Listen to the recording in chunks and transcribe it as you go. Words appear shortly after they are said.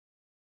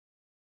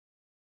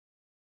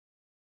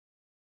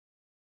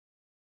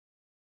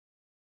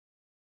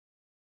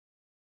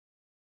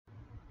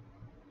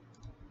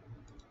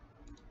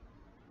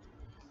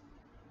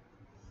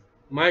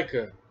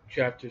Micah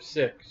chapter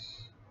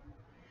 6.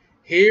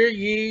 Hear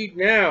ye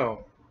now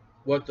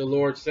what the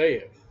Lord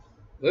saith.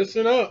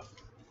 Listen up.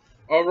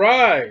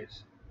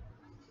 Arise.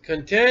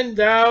 Contend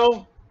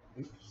thou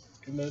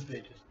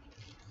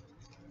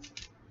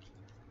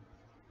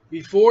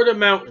before the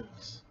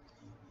mountains,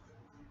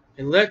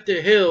 and let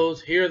the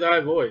hills hear thy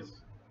voice.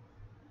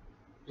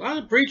 A lot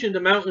of preaching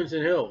to mountains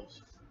and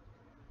hills.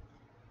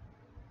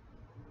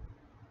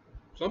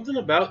 Something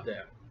about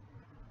that.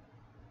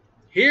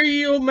 Hear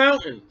ye, O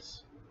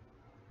mountains.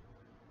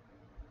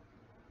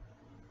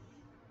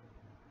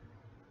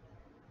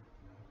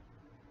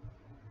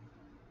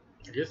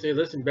 I guess they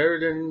listen better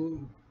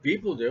than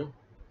people do.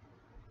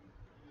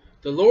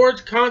 The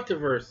Lord's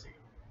controversy,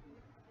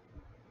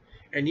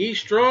 and ye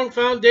strong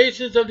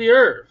foundations of the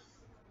earth.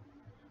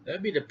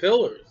 That'd be the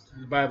pillars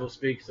the Bible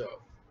speaks of.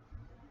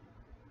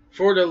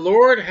 For the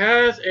Lord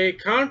has a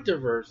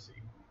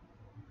controversy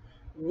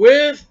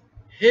with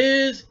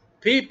his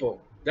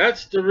people.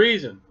 That's the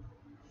reason.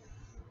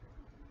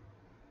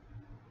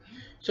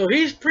 So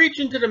he's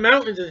preaching to the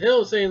mountains and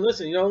hills saying,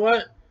 listen, you know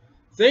what?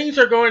 Things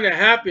are going to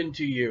happen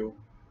to you.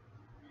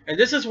 And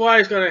this is why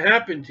it's going to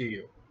happen to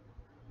you.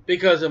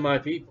 Because of my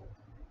people.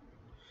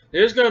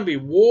 There's going to be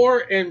war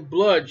and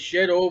blood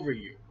shed over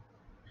you.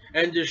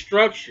 And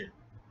destruction.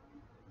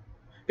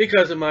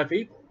 Because of my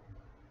people.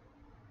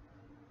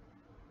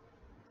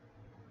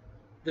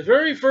 The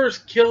very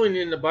first killing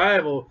in the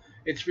Bible,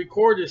 it's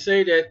recorded to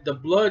say that the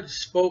blood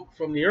spoke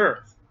from the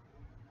earth.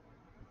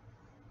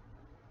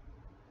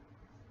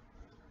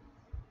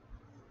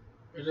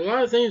 There's a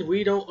lot of things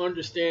we don't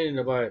understand in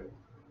the Bible.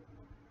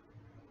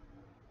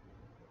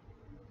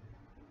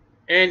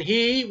 And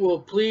he will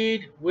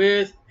plead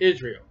with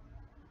Israel.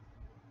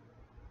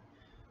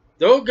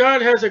 Though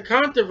God has a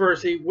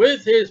controversy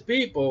with his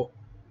people,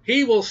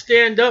 he will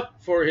stand up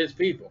for his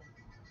people.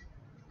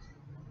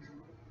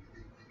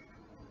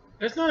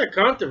 That's not a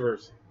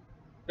controversy.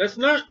 That's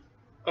not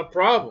a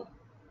problem.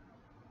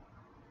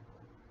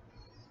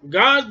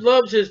 God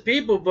loves his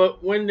people,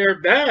 but when they're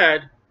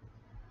bad,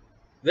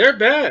 they're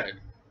bad.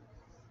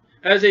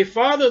 As a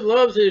father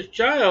loves his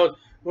child,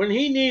 when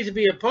he needs to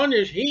be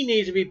punished, he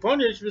needs to be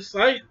punished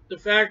despite the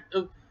fact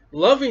of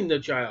loving the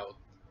child.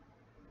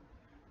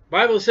 The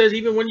Bible says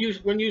even when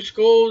you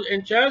scold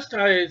and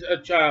chastise a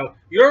child,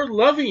 you're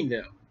loving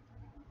them.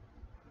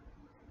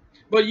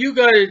 But you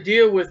got to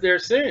deal with their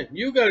sin.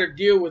 You got to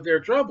deal with their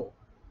trouble.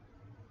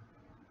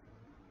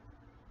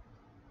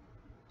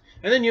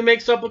 And then you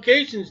make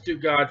supplications to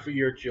God for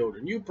your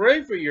children. You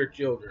pray for your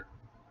children.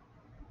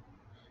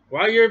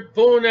 While you're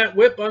pulling that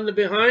whip on the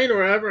behind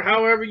or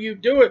however you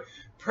do it,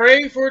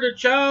 pray for the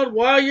child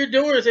while you're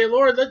doing it. Say,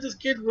 Lord, let this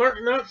kid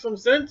knock some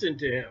sense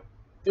into him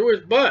through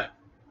his butt.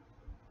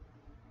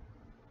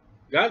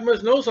 God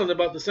must know something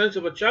about the sense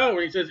of a child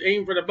when he says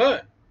aim for the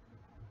butt.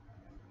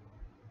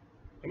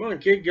 Come on,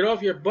 kid, get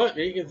off your butt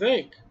and you can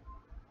think.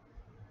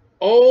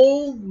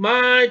 Oh,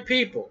 my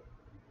people.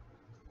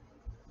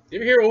 You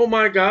ever hear, oh,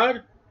 my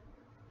God?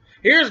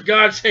 Here's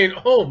God saying,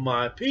 oh,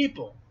 my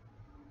people.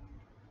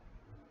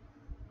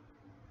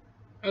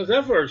 How's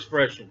that for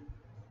expression?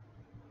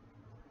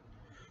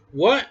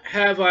 What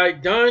have I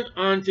done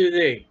unto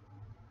thee?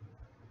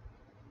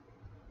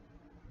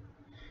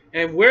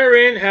 And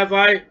wherein have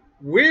I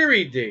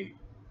wearied thee?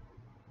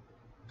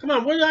 Come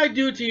on, what did I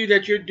do to you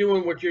that you're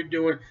doing what you're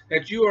doing,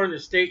 that you are in the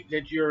state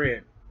that you're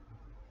in?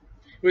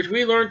 Which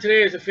we learned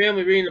today as a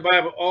family reading the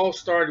Bible all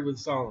started with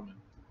Solomon.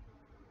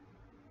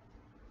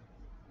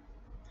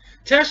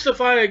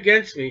 Testify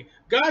against me.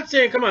 God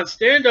saying, come on,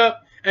 stand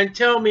up and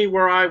tell me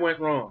where I went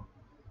wrong.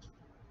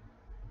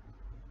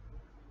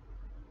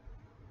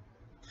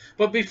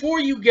 But before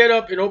you get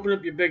up and open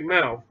up your big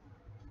mouth,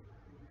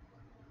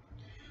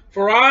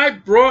 for I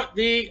brought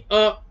thee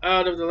up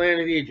out of the land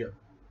of Egypt.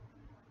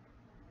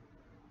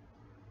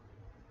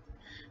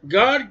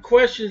 God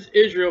questions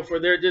Israel for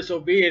their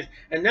disobedience,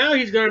 and now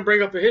he's going to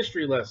bring up a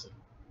history lesson.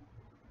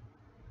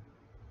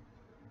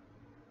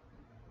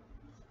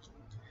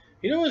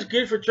 You know what's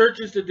good for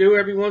churches to do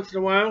every once in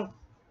a while?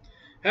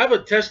 Have a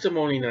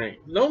testimony night.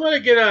 Don't let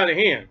it get out of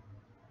hand.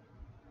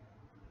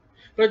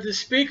 But to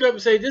speak up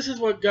and say, this is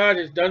what God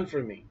has done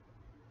for me.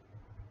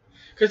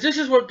 Because this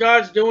is what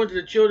God's doing to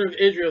the children of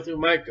Israel through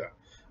Micah.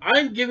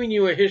 I'm giving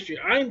you a history.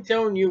 I'm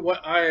telling you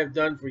what I have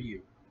done for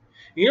you.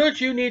 You know what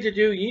you need to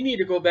do? You need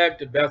to go back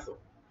to Bethel.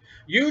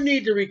 You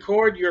need to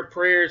record your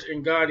prayers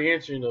and God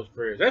answering those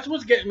prayers. That's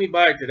what's getting me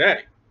by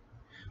today.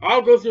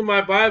 I'll go through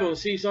my Bible and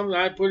see something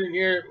I put in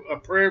here, a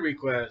prayer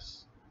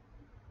request.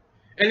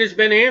 And it's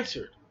been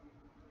answered.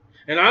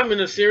 And I'm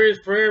in a serious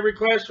prayer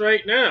request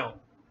right now.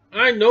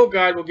 I know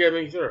God will get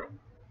me through.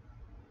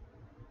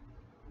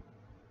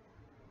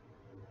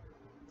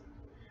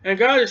 And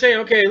God is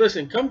saying, okay,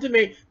 listen, come to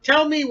me.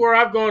 Tell me where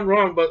I've gone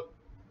wrong, but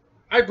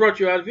I brought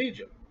you out of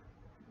Egypt.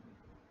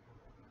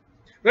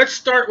 Let's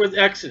start with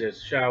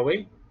Exodus, shall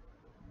we?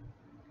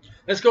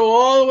 Let's go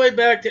all the way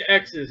back to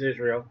Exodus,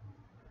 Israel.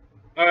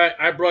 All right,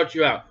 I brought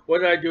you out. What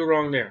did I do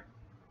wrong there?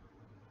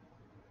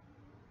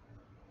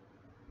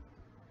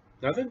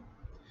 Nothing?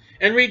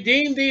 and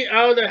redeemed thee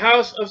out of the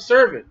house of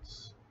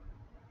servants.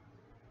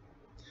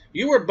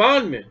 You were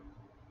bondmen.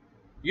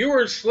 You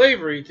were in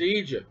slavery to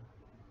Egypt.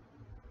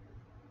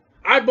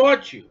 I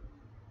bought you.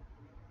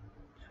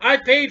 I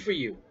paid for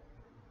you.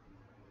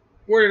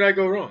 Where did I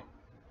go wrong?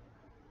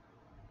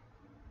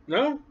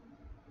 No?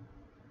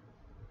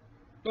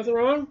 Nothing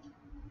wrong?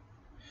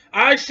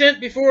 I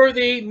sent before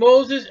thee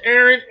Moses,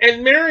 Aaron,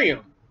 and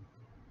Miriam.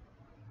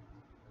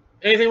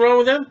 Anything wrong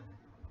with them?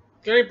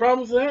 Got any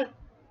problems with that?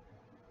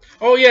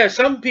 Oh yeah,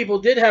 some people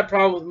did have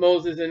problems with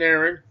Moses and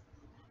Aaron,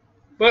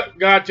 but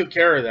God took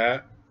care of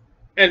that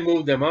and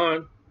moved them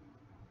on.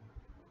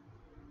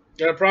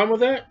 Got a problem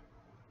with that?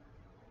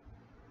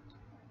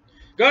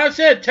 God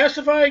said,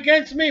 testify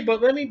against me,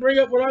 but let me bring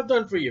up what I've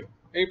done for you.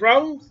 Any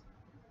problems?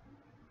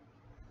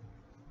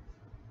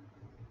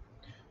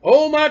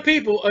 Oh, my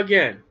people,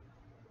 again.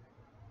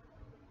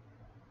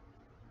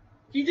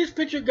 You just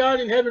picture God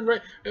in heaven,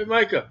 right?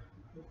 Micah,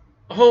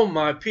 oh,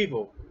 my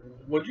people.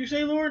 What'd you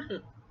say,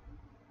 Lord?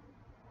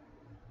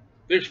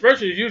 The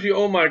expression is usually,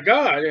 oh, my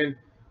God, and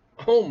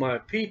oh, my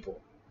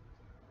people.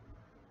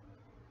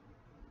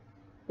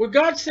 Would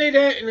God say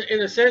that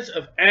in a sense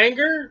of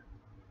anger?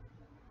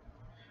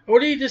 Or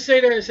would he just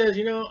say that and says,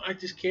 you know, I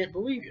just can't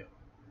believe you?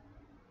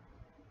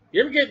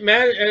 You ever get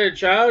mad at a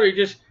child or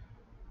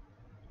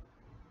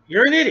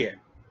you're an idiot.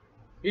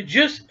 You're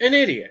just an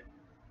idiot.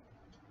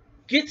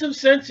 Get some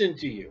sense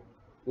into you,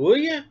 will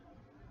you?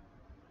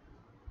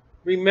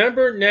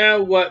 Remember now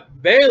what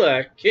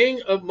Balak,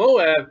 king of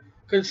Moab,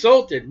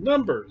 consulted.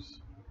 Numbers.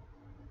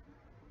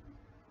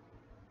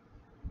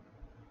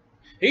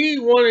 He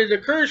wanted to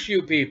curse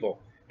you people.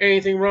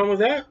 Anything wrong with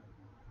that?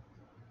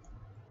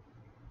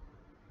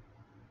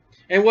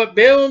 And what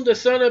Balaam the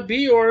son of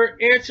Beor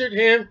answered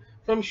him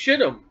from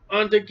Shittim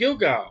unto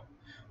Gilgal.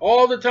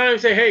 All the time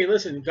say, hey,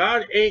 listen,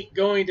 God ain't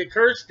going to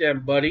curse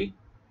them, buddy.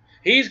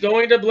 He's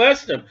going to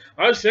bless them.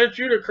 I sent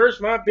you to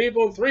curse my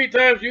people, and 3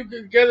 times you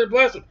together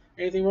bless them.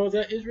 Anything wrong with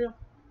that, Israel?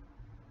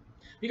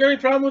 You got any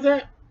problem with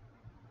that?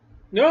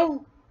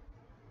 No.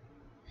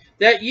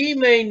 That ye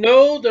may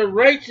know the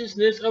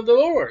righteousness of the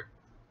Lord.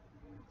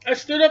 I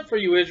stood up for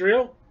you,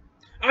 Israel.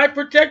 I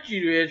protect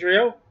you,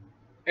 Israel.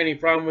 Any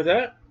problem with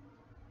that?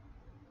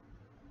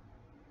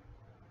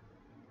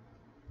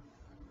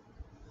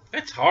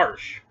 That's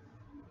harsh.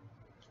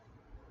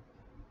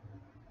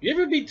 You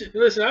ever be...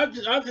 Listen,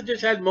 I've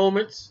just had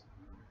moments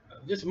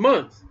this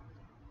month.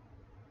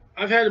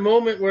 I've had a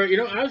moment where, you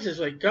know, I was just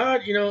like,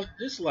 God, you know,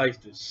 this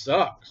life just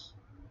sucks.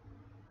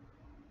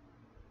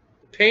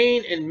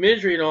 Pain and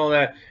misery and all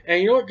that.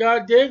 And you know what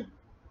God did?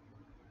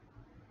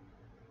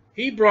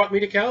 He brought me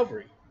to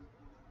Calvary.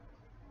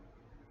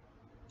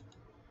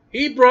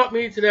 He brought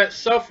me to that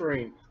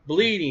suffering,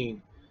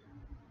 bleeding,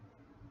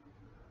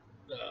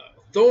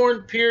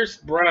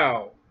 thorn-pierced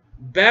brow,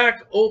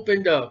 back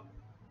opened up,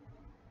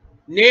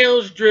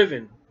 nails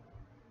driven.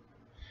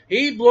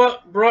 He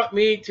brought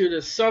me to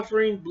the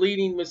suffering,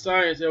 bleeding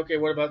Messiah and said, okay,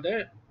 what about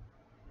that?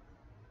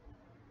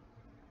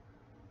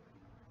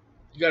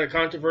 You got a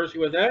controversy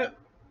with that?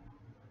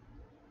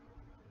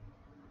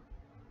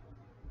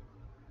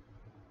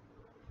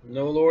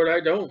 No, Lord, I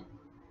don't.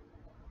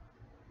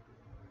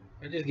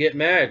 I just get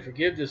mad.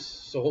 Forgive this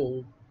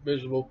soul,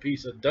 miserable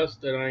piece of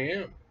dust that I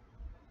am.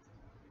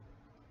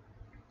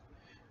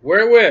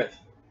 Wherewith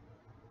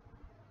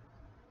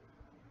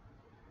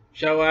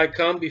shall I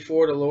come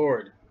before the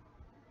Lord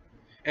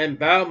and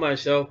bow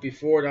myself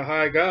before the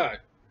high God?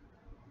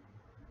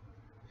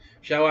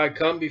 Shall I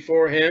come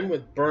before him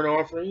with burnt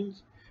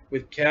offerings,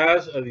 with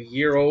calves of a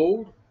year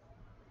old?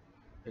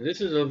 And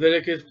this is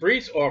Leviticus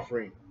priest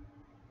offering.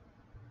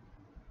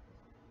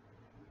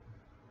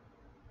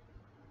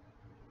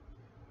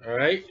 All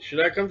right.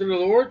 Should I come to the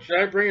Lord? Should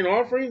I bring an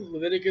offering?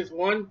 Leviticus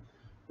 1,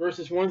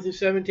 verses 1 through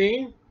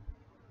 17.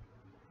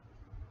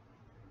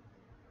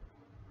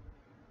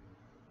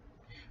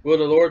 Will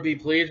the Lord be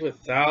pleased with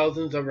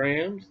thousands of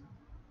rams?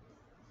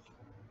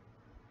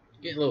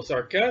 Getting a little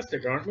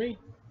sarcastic, aren't we?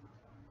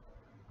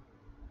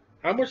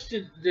 How much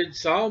did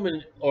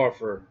Solomon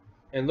offer?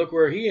 And look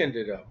where he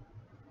ended up.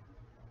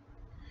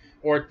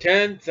 Or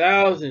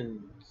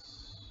 10,000.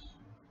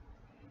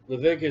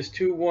 Leviticus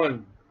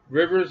 2:1.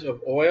 Rivers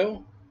of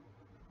oil.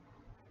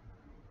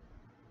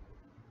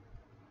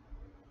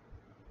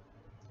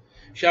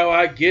 Shall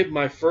I give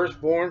my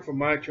firstborn for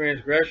my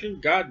transgression?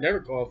 God never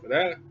called for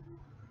that.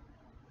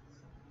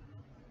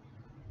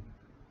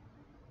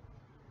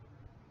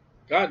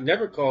 God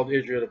never called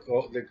Israel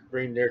to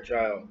bring their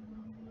child.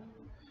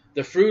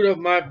 The fruit of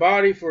my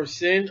body for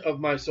sin of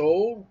my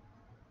soul?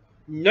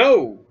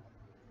 No.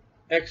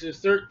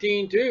 Exodus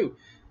 13:2.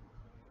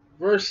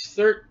 Verse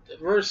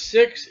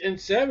 6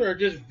 and 7 are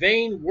just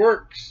vain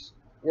works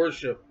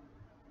worship.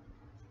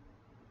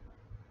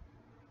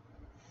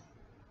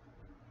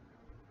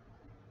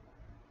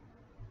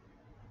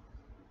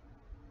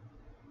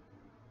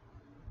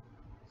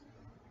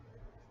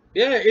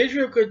 Yeah,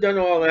 Israel could have done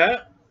all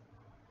that.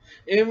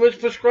 It was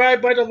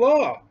prescribed by the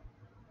law.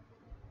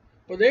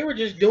 But they were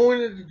just doing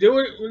it to do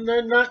it when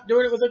they're not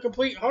doing it with a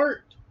complete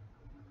heart.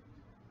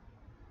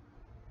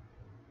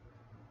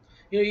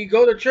 You know, you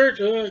go to church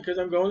because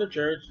I'm going to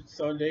church. It's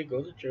Sunday.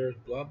 Go to church.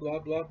 Blah blah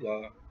blah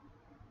blah.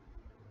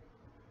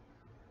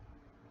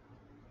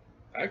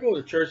 I go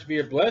to church to be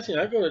a blessing.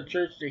 I go to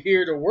church to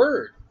hear the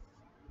word.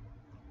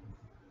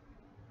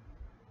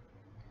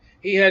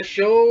 He has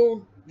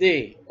shown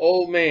thee,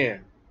 O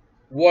man,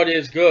 what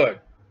is good.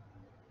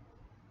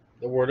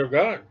 The word of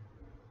God.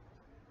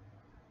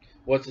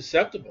 What's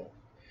acceptable.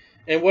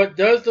 And what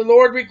does the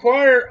Lord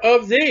require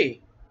of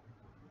thee?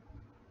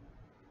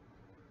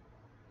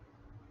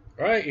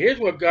 All right, here's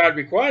what God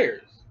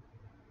requires.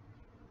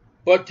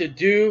 But to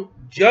do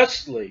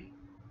justly,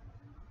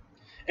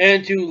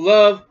 and to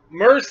love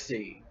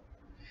mercy,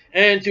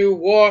 and to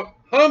walk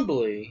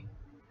humbly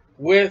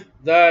with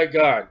thy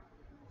God.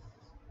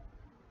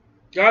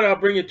 God, I'll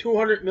bring you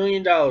 $200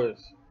 million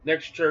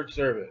next church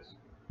service.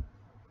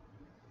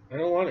 I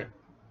don't want it.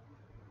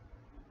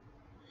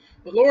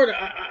 But Lord,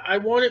 I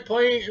want it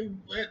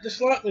playing at the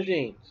slot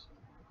machines.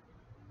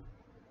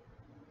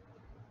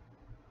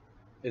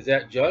 Is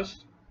that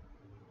just?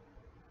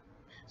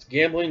 Is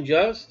gambling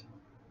just?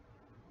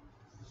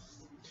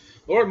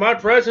 Lord, my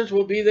presence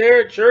will be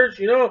there at church,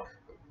 you know.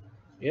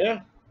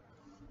 Yeah.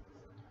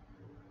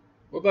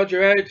 What about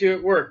your attitude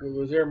at work?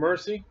 Was there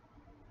mercy?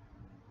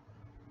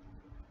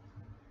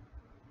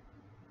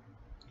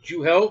 Did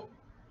you help?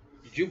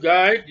 Did you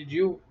guide?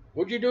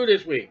 What'd you do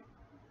this week?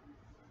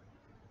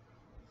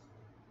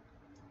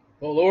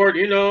 Well, Lord,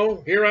 you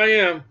know, here I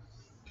am.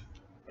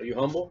 Are you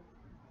humble?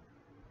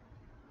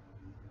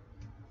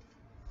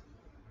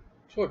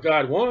 That's what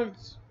God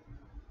wants.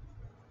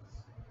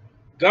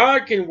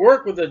 God can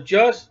work with a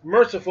just,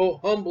 merciful,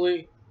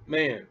 humbly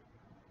man.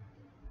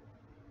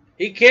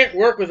 He can't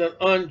work with an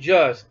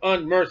unjust,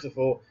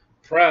 unmerciful,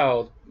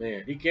 proud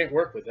man. He can't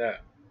work with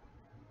that.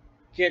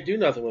 Can't do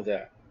nothing with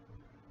that.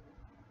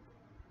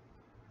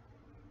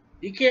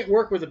 He can't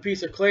work with a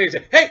piece of clay and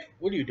say, hey,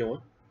 what are you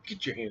doing?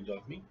 Get your hands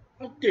off me.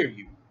 How dare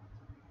you?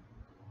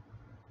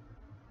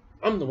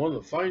 I'm the one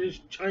of the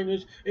finest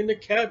chinas in the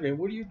cabinet.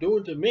 What are you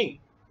doing to me?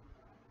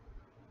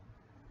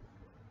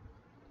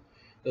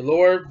 The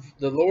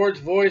Lord's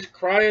voice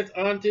crieth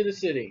unto the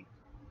city,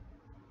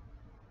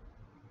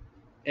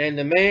 and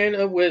the man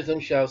of wisdom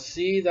shall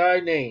see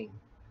thy name.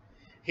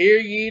 Hear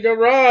ye the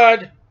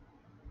rod.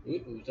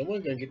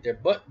 Someone's going to get their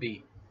butt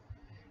beat.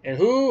 And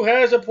who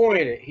has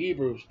appointed?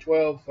 Hebrews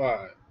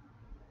 12:5.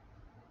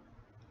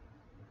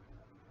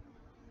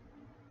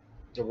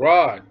 The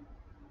rod,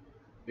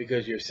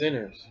 because you're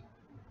sinners.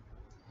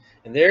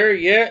 And there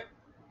yet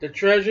the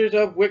treasures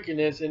of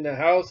wickedness in the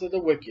house of the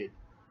wicked,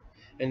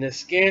 and the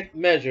scant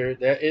measure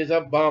that is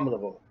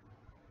abominable.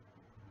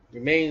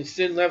 Remains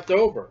sin left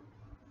over.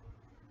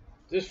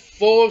 Just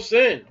full of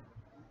sin.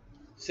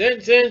 Sin,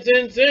 sin,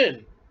 sin,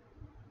 sin.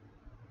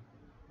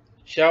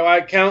 Shall I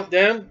count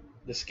them,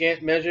 the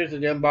scant measures of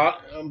the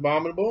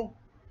abominable,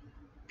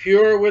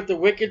 pure with the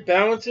wicked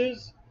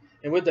balances,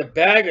 and with the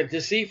bag of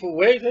deceitful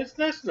ways?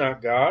 That's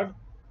not God.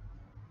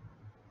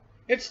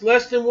 It's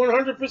less than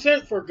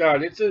 100% for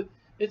God.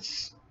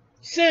 It's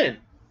sin.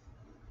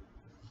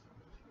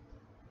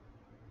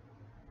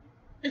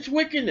 It's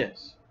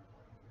wickedness.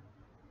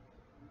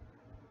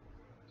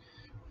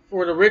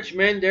 For the rich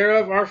men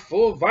thereof are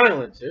full of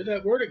violence. There's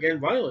that word again,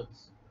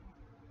 violence.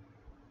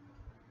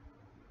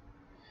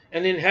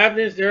 And the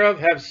inhabitants thereof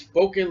have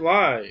spoken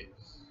lies.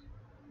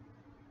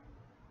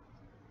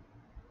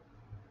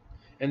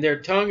 And their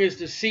tongue is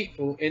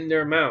deceitful in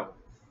their mouth.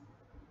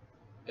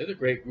 There's a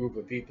great group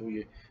of people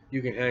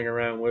you can hang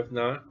around with,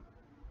 not?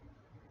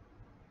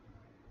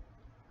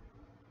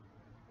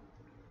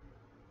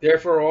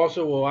 Therefore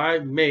also will I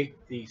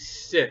make thee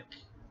sick,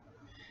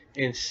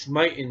 and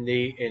smiting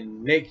thee,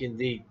 and making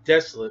thee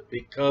desolate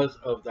because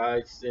of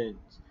thy sins.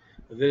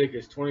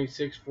 Leviticus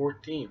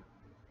 26:14.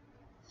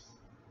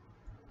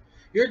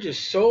 You're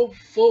just so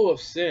full of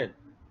sin.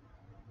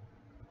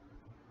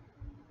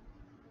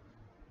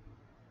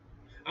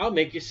 I'll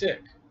make you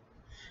sick.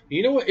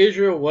 You know what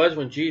Israel was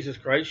when Jesus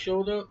Christ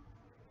showed up?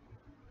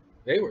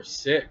 They were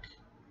sick.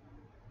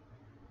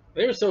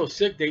 They were so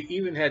sick they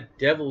even had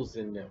devils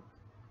in them.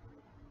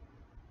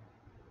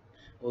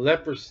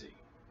 Leprosy,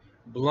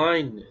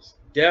 blindness,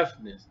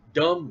 deafness,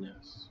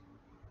 dumbness.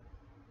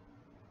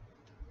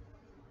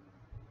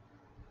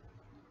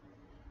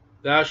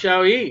 Thou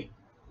shalt eat,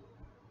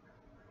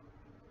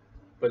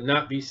 but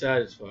not be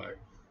satisfied.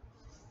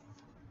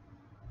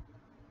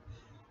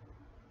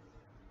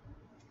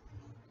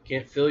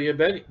 Can't fill your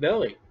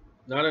belly.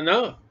 Not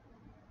enough.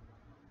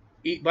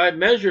 Eat by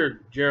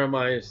measure,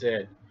 Jeremiah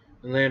said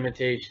in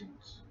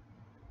Lamentations.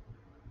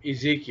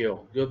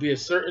 Ezekiel, there'll be a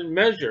certain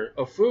measure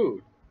of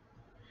food.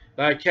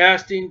 Thy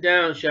casting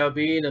down shall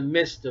be in the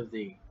midst of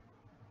thee,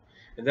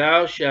 and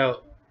thou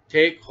shalt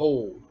take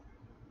hold,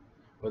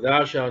 but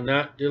thou shalt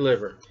not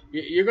deliver.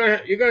 You're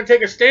gonna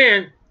take a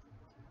stand.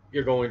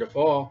 You're going to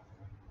fall.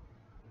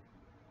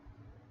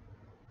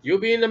 You'll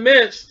be in the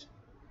midst.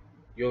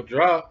 You'll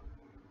drop.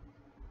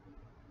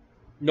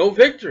 No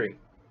victory.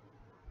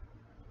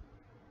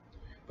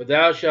 But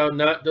thou shalt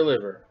not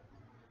deliver.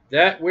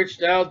 That which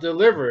thou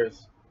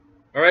deliverest.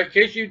 All right, in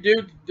case you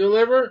do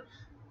deliver,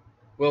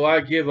 will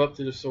I give up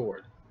to the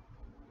sword.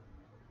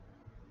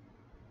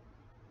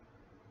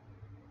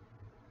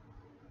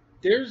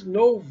 There's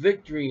no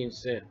victory in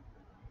sin.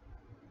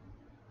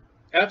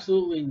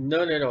 Absolutely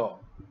none at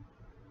all.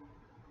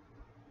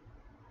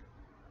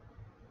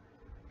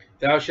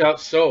 Thou shalt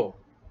sow,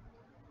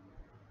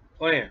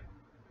 plant,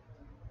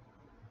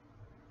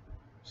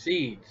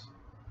 seeds,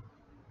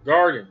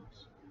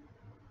 gardens,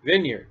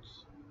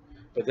 vineyards,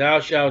 but thou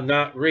shalt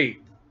not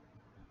reap.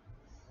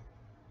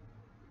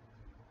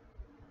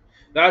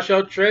 Thou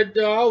shalt tread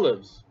the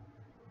olives.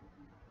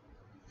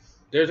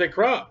 There's a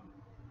crop.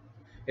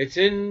 It's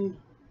been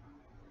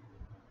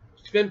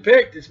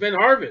picked. It's been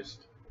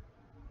harvested.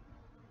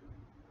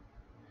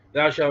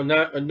 Thou shalt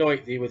not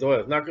anoint thee with oil.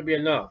 It's not going to be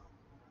enough.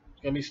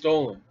 It's going to be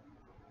stolen.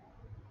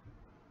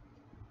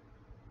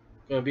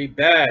 It's going to be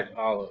bad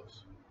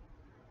olives.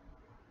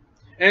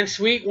 And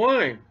sweet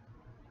wine.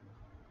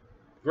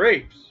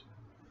 Grapes.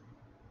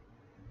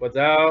 But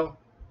thou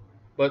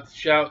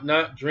shalt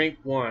not drink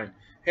wine.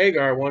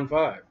 Hagar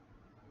 1:5.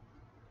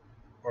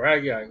 Or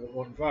Haggai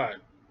 1:5.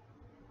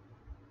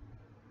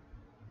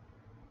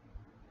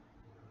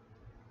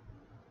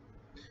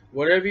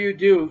 Whatever you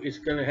do, it's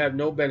going to have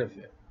no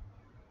benefit.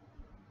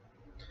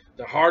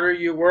 The harder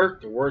you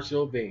work, the worse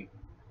it'll be.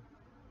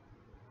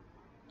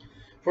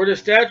 For the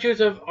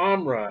statutes of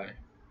Omri,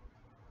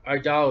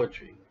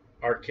 idolatry,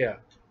 are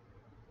kept.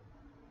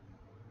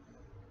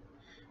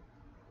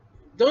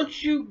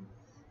 Don't you,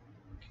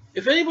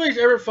 if anybody's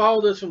ever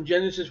followed us from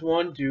Genesis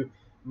 1 to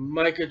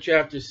Micah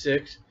chapter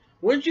 6,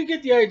 wouldn't you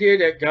get the idea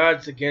that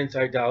God's against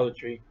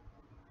idolatry?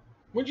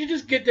 Wouldn't you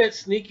just get that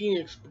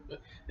sneaking,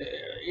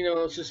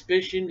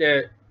 suspicion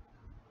that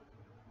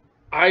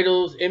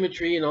idols,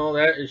 imagery, and all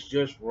that is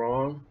just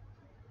wrong?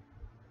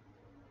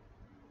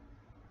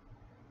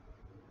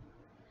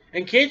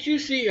 And can't you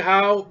see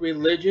how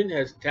religion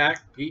has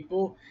attacked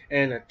people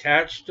and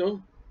attached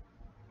them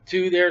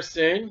to their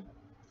sin?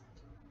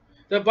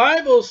 The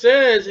Bible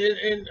says,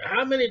 in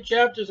how many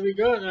chapters have we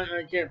got?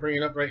 I can't bring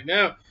it up right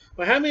now,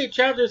 but how many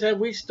chapters have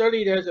we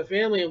studied as a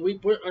family and we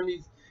put on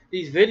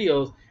these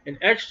videos and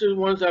extra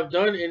ones I've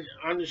done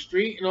on the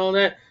street and all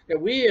that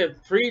we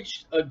have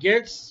preached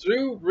against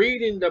through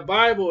reading the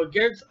Bible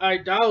against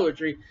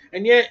idolatry,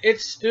 and yet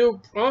it's still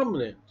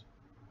prominent.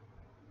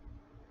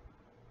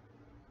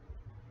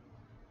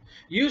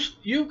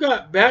 You've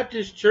got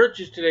Baptist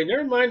churches today,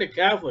 never mind the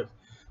Catholics.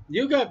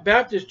 You got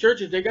Baptist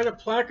churches, they got a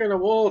plaque on the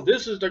wall,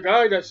 this is the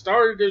guy that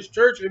started this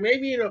church, and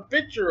maybe even a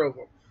picture of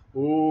him.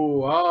 Oh,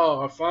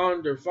 wow, a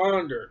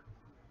founder.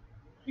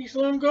 He's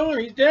long gone,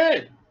 he's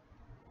dead.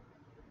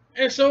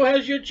 And so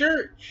has your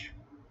church.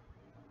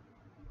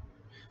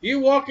 You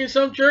walk in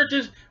some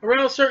churches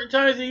around certain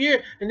times of the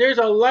year, and there's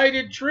a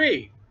lighted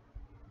tree.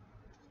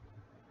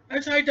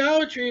 That's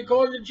idolatry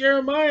according to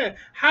Jeremiah.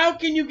 How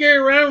can you get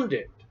around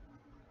it?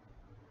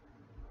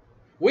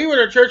 We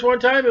were in a church one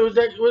time, it was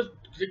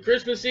the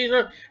Christmas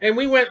season, and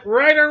we went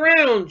right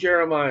around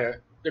Jeremiah,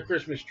 the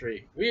Christmas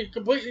tree. We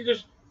completely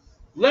just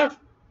left,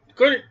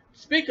 couldn't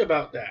speak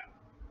about that.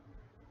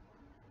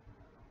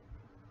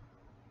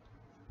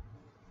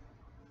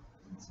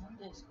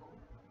 Sunday school.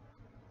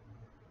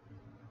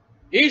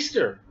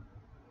 Easter.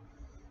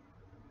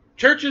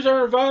 Churches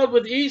are involved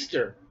with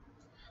Easter.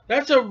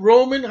 That's a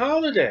Roman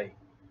holiday.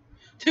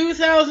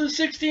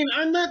 2016,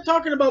 I'm not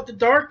talking about the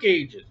Dark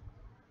Ages.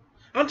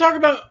 I'm talking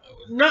about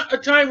not a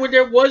time when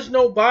there was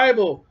no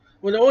Bible,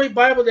 when the only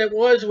Bible that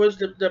was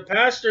the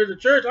pastor of the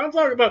church. I'm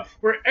talking about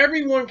where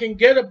everyone can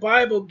get a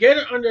Bible, get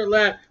it on their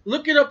lap,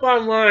 look it up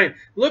online,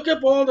 look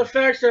up all the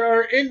facts that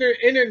are in the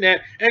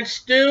internet, and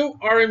still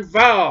are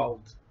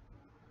involved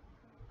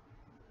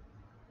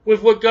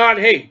with what God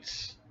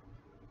hates.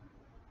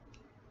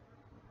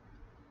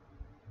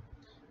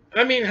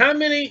 I mean, how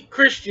many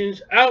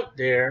Christians out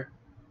there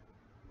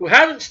who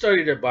haven't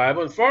studied the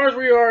Bible, as far as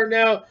we are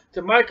now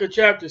to Micah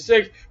chapter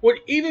 6, would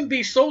even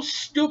be so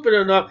stupid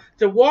enough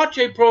to watch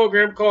a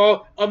program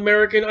called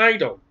American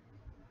Idol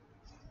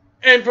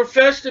and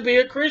profess to be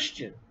a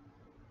Christian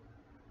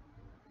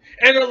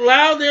and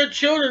allow their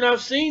children,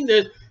 I've seen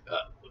this,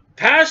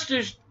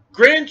 pastors'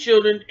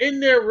 grandchildren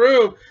in their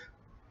room,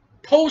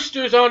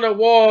 posters on the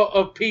wall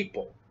of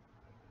people.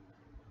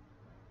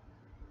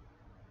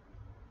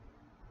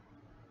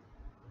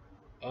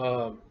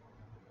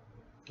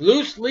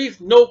 Loose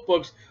leaf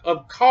notebooks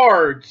of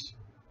cards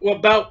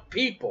about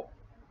people.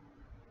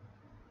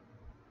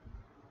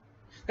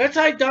 That's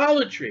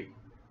idolatry.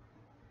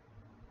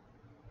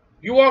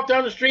 You walk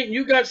down the street and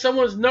you got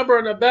someone's number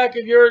on the back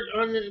of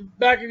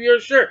your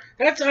shirt.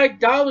 That's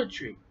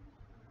idolatry.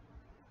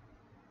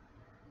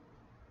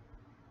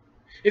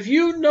 If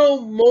you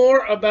know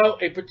more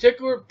about a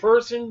particular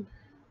person,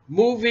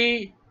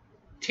 movie,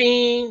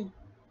 teen,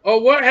 or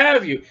what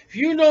have you, if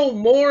you know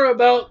more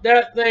about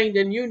that thing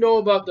than you know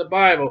about the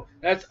Bible,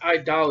 that's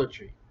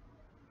idolatry.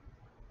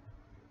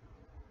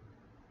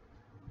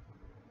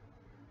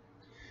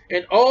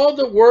 And all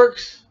the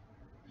works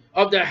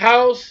of the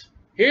house,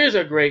 here's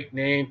a great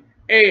name,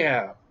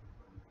 Ahab.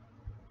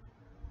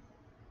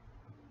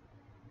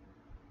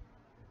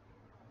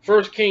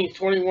 1 Kings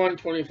 21,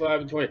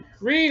 25, and 20.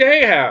 Read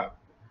Ahab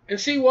and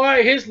see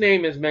why his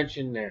name is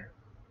mentioned there.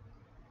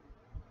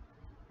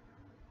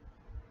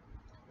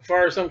 As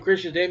far as some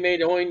Christians, they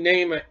made the only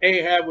name of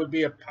Ahab would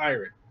be a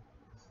pirate.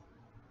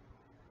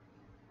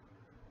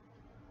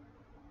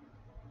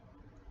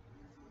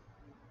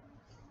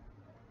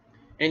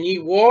 And ye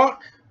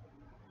walk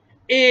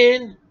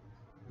in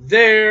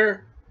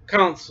their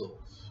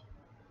counsels.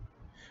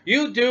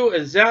 You do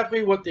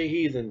exactly what the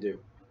heathen do.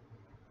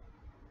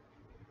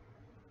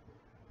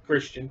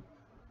 Christian.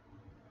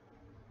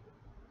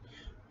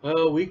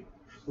 Oh,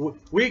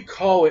 we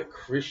call it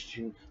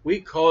Christian. We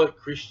call it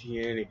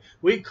Christianity.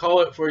 We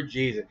call it for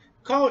Jesus.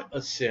 Call it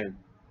a sin.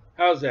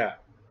 How's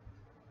that?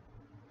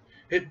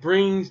 It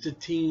brings the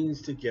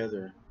teens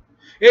together.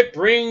 It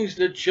brings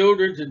the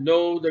children to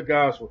know the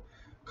gospel.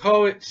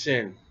 Call it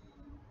sin.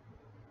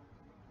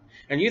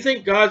 And you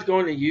think God's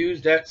going to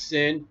use that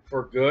sin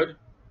for good?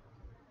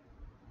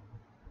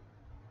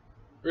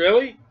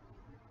 Really?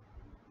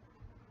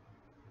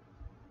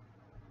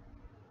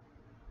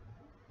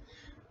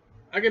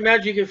 I can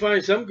imagine you can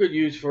find some good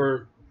use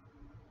for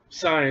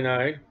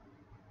cyanide.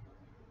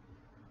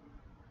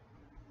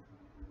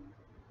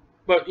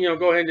 But,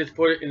 go ahead and just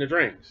put it in the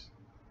drinks.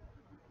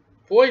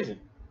 Poison.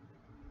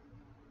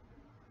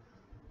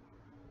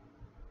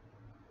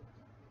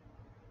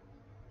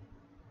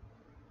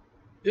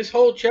 This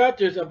whole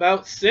chapter is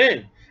about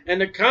sin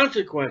and the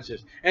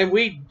consequences. And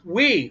me,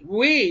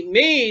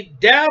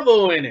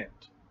 dabble in it.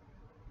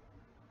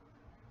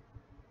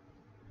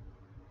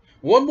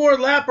 One more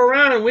lap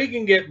around and we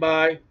can get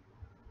by.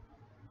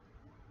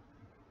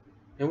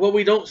 And what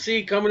we don't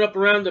see coming up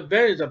around the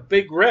bend is a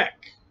big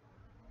wreck.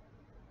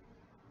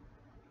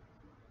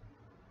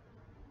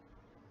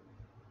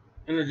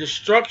 And the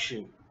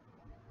destruction.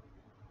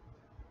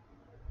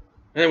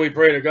 And then we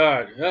pray to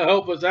God,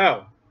 help us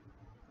out.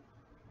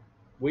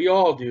 We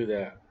all do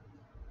that.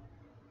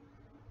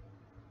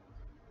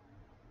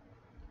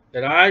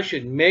 That I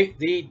should make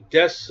thee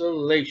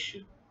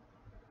desolation.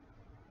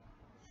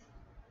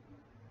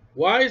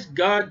 Why is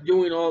God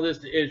doing all this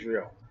to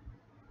Israel?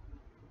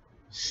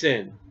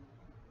 Sin.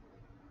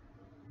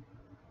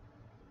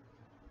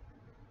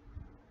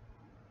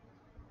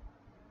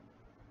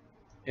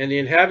 And the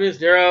inhabitants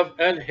thereof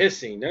an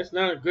hissing. That's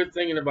not a good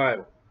thing in the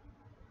Bible.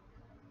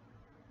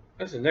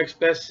 That's the next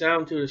best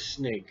sound to a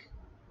snake.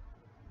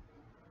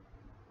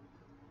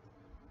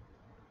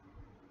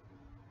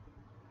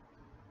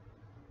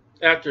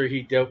 After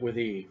he dealt with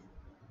Eve.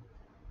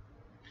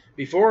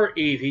 Before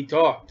Eve, he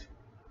talked.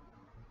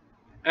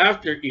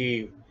 After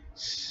Eve,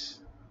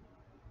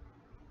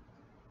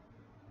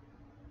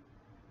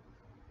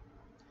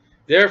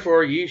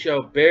 therefore ye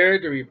shall bear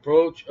the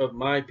reproach of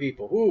my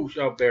people. Who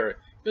shall bear it?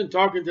 He's been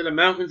talking to the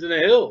mountains and the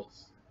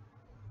hills.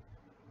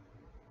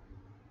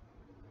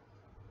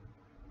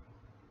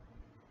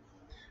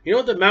 You know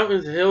what the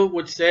mountains and hills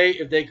would say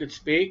if they could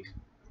speak?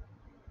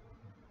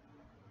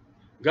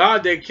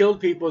 God, they killed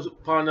people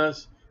upon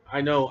us.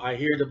 I know, I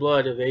hear the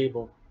blood of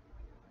Abel.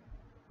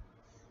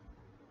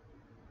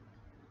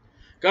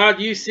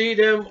 God, you see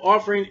them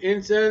offering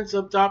incense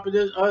up top of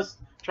this, us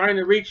trying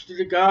to reach to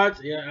the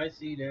gods? Yeah, I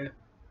see that.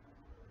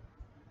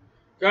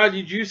 God,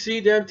 did you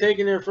see them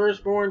taking their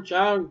firstborn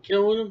child and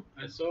killing him?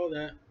 I saw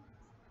that.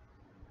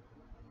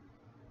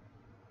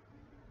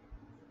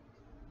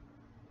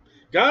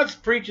 God's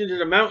preaching to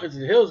the mountains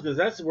and hills because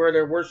that's where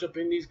they're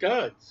worshiping these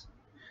gods.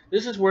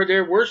 This is where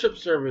their worship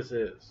service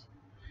is.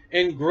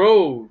 In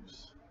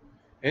groves.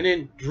 And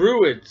in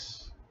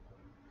druids.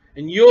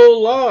 And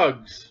Yule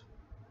logs.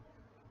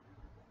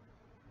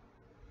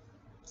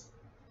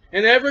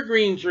 And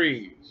evergreen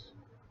trees.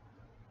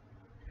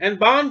 And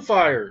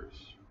bonfires.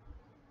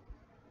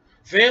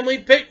 Family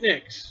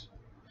picnics.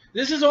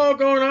 This is all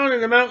going on in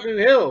the mountain and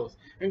hills.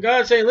 And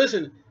God's saying,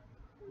 listen,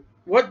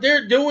 what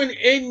they're doing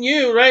in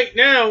you right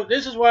now,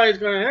 this is why it's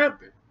going to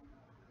happen.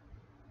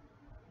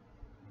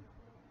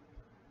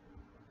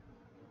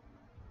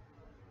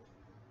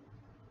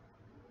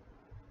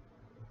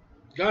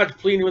 God's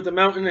pleading with the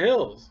mountain and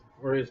hills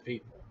for his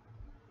people.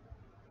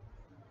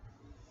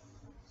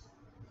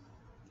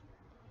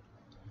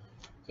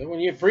 So when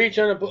you preach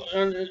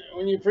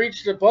when you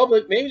preach to the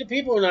public, maybe the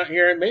people are not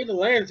hearing, maybe the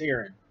land's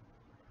hearing.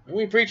 When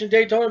we preach in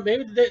Daytona,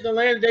 maybe the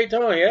land of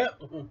Daytona, yeah,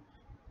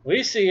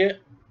 we see it.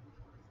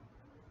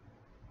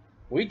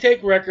 We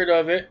take record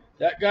of it.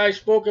 That guy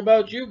spoke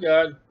about you,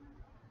 God.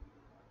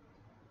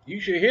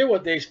 You should hear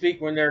what they speak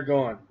when they're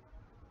gone.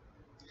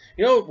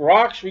 You know,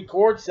 rocks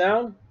record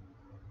sound.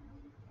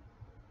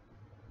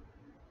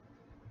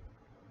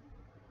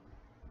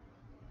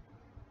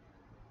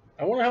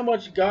 I wonder how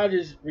much God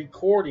is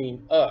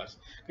recording us.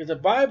 Because the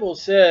Bible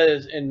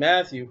says in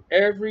Matthew,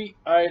 every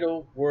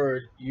idle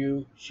word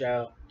you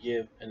shall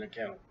give an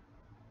account.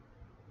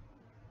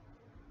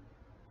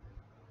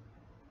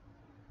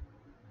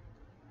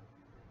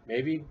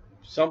 Maybe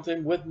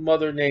something with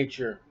Mother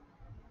Nature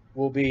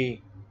will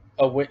be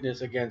a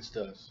witness against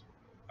us.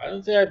 I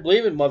don't say I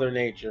believe in Mother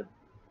Nature.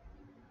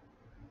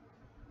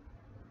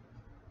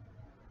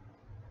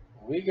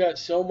 We got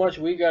so much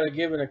we got to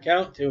give an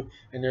account to,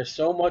 and there's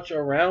so much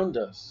around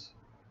us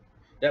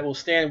that will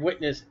stand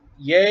witness,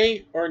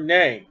 yay or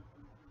nay.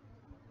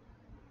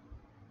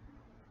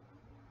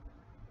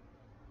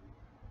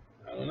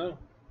 I don't know.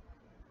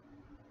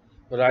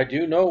 But I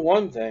do know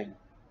one thing.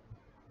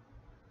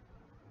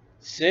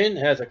 Sin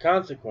has a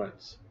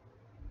consequence,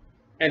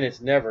 and it's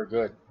never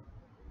good.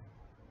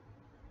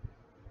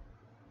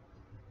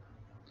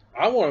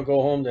 I want to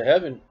go home to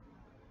heaven.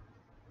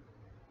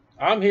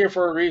 I'm here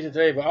for a reason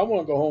today, but I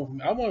want to go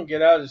home. I want to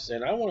get out of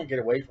sin. I want to get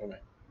away from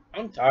it.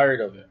 I'm tired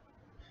of it.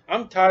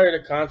 I'm tired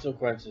of the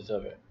consequences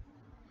of it.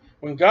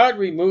 When God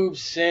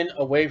removes sin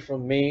away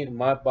from me and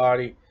my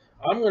body,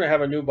 I'm going to have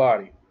a new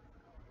body.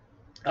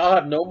 I'll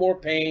have no more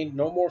pain,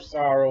 no more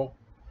sorrow,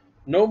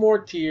 no more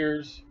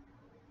tears,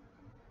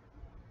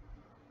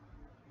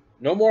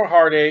 no more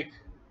heartache,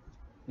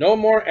 no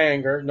more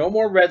anger, no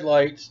more red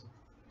lights,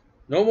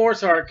 no more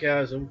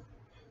sarcasm,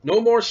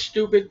 no more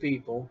stupid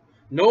people,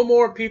 no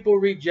more people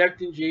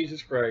rejecting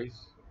Jesus Christ,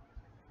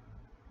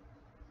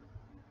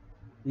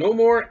 no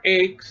more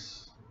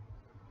aches,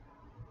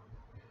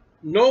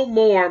 no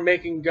more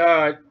making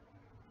God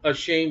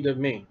ashamed of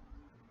me.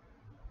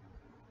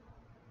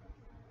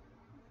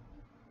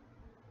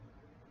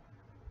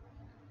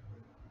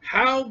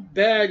 How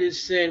bad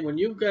is sin when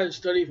you've got to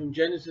study from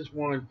Genesis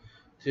 1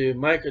 to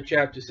Micah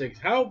chapter 6?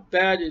 How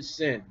bad is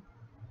sin?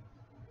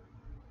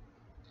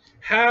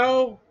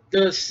 How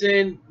does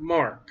sin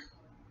mark?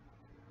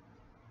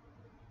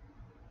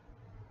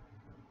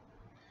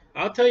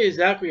 I'll tell you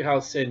exactly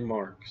how sin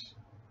marks.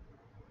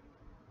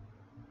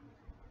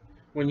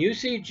 When you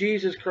see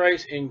Jesus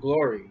Christ in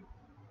glory,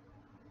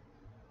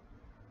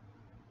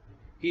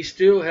 he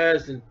still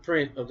has the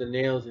print of the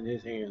nails in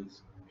his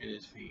hands and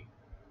his feet.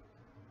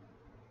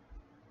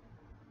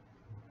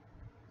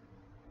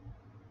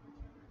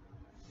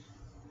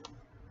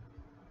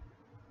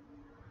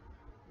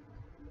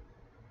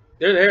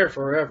 They're there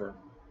forever.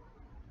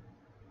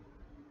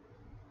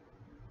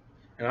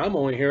 And I'm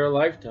only here a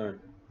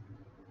lifetime.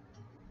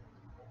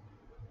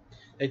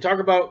 They talk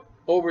about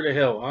over the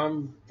hill.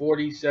 I'm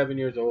 47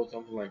 years old,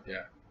 something like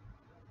that.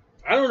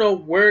 I don't know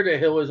where the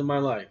hill is in my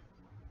life.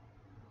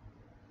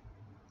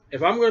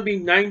 If I'm going to be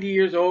 90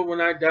 years old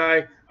when I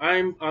die,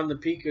 I'm on the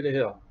peak of the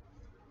hill.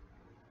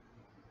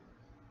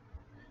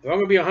 If I'm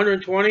going to be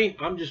 120,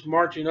 I'm just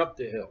marching up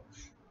the hill.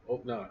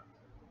 Hope not.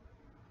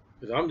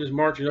 Because I'm just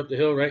marching up the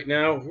hill right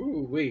now.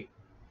 Ooh-wee.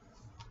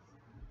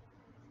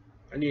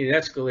 I need an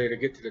escalator to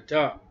get to the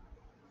top.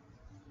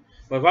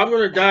 But if I'm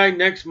going to die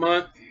next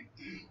month,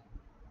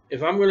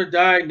 if I'm going to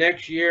die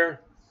next year,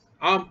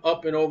 I'm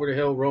up and over the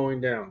hill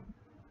rolling down.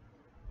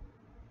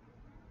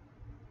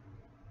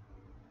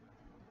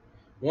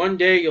 One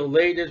day you'll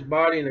lay this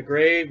body in the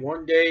grave.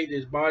 One day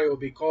this body will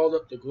be called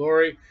up to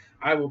glory.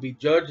 I will be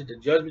judged at the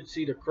judgment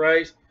seat of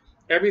Christ.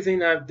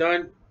 Everything I've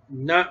done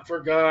not for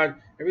God,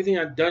 everything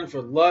I've done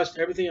for lust,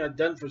 everything I've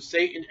done for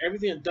Satan,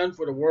 everything I've done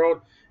for the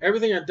world,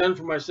 everything I've done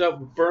for myself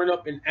will burn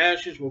up in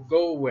ashes, will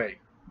go away.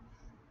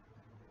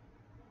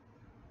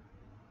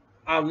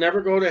 I'll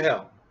never go to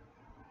hell.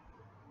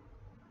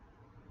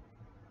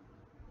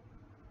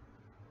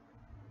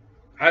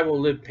 I will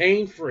live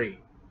pain-free,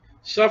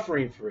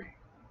 suffering-free.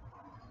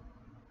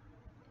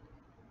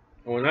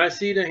 And when I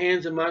see the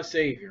hands of my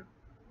Savior,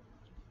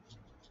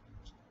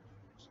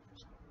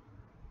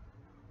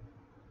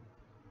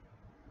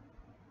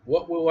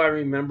 what will I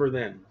remember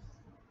then?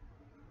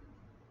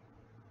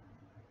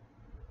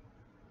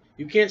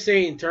 You can't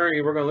say in eternity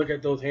we're going to look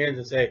at those hands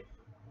and say,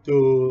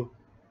 duh,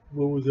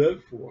 what was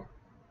that for?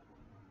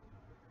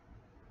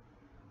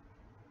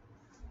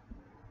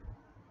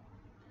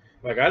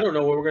 Like, I don't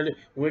know what we're going to do.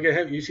 When we get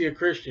heaven, you see a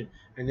Christian,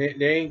 and they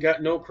ain't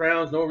got no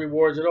crowns, no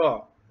rewards at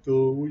all.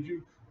 So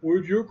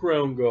where'd your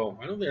crown go?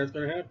 I don't think that's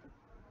going to happen.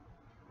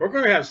 We're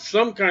going to have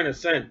some kind of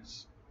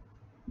sense.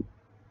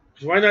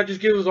 So why not just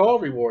give us all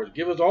rewards?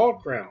 Give us all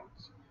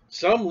crowns.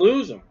 Some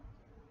lose them.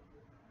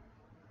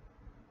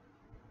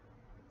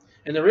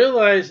 And to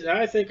realize that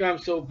I think I'm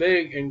so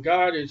big, and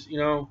God is,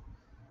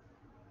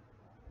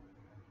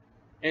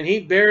 and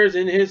he bears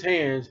in his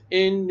hands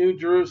in New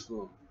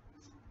Jerusalem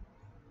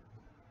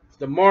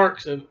the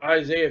marks of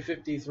Isaiah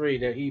 53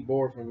 that he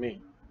bore from me.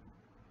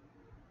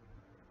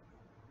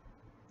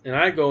 And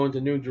I go into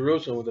New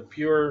Jerusalem with a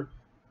pure,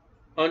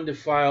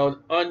 undefiled,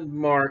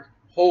 unmarked,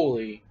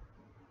 holy,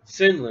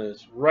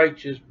 sinless,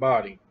 righteous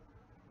body.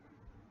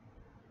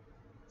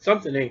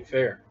 Something ain't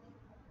fair.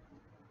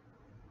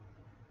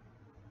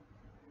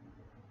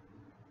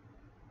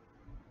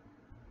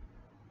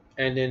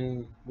 And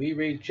then we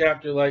read a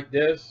chapter like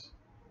this.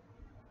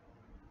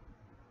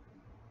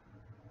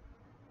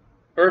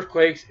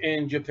 Earthquakes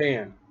in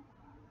Japan.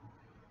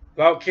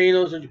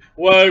 Volcanoes in...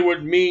 Why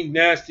would mean,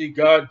 nasty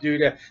God do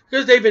that?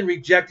 Because they've been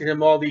rejecting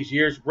him all these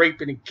years,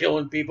 raping and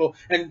killing people,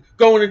 and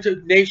going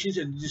into nations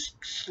and just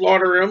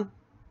slaughter them.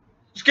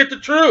 Let's get the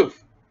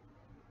truth.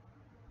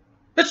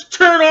 Let's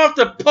turn off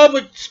the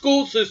public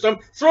school system,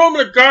 throw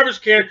them in a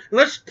garbage can, and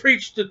let's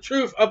preach the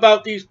truth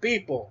about these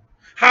people.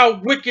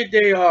 How wicked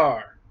they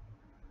are.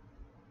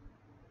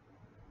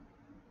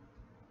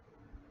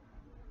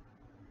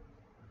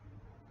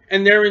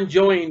 And they're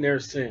enjoying their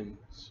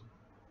sins.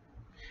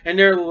 And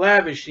they're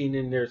lavishing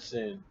in their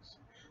sins.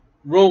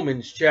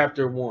 Romans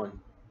chapter 1.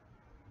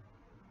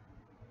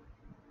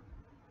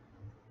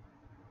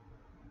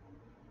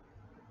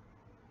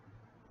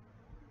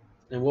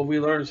 And what we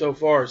learned so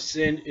far,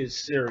 sin is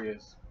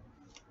serious.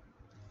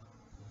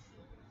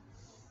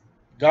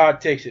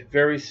 God takes it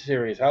very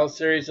serious. How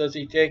serious does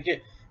he take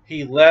it?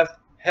 He left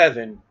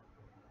heaven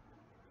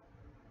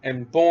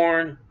and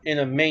born in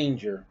a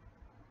manger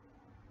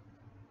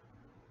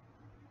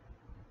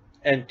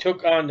and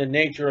took on the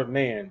nature of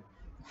man,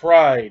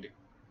 cried,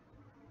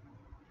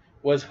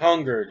 was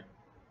hungered,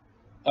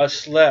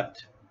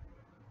 slept,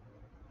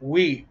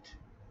 wept,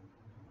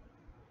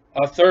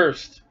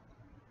 athirst,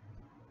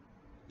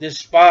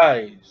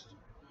 despised,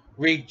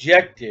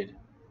 rejected,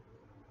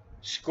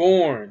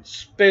 scorned,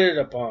 spitted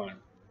upon,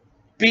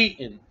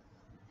 beaten,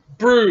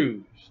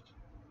 bruised.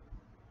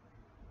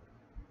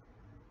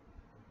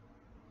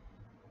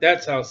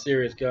 That's how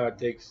serious God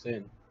takes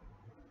sin.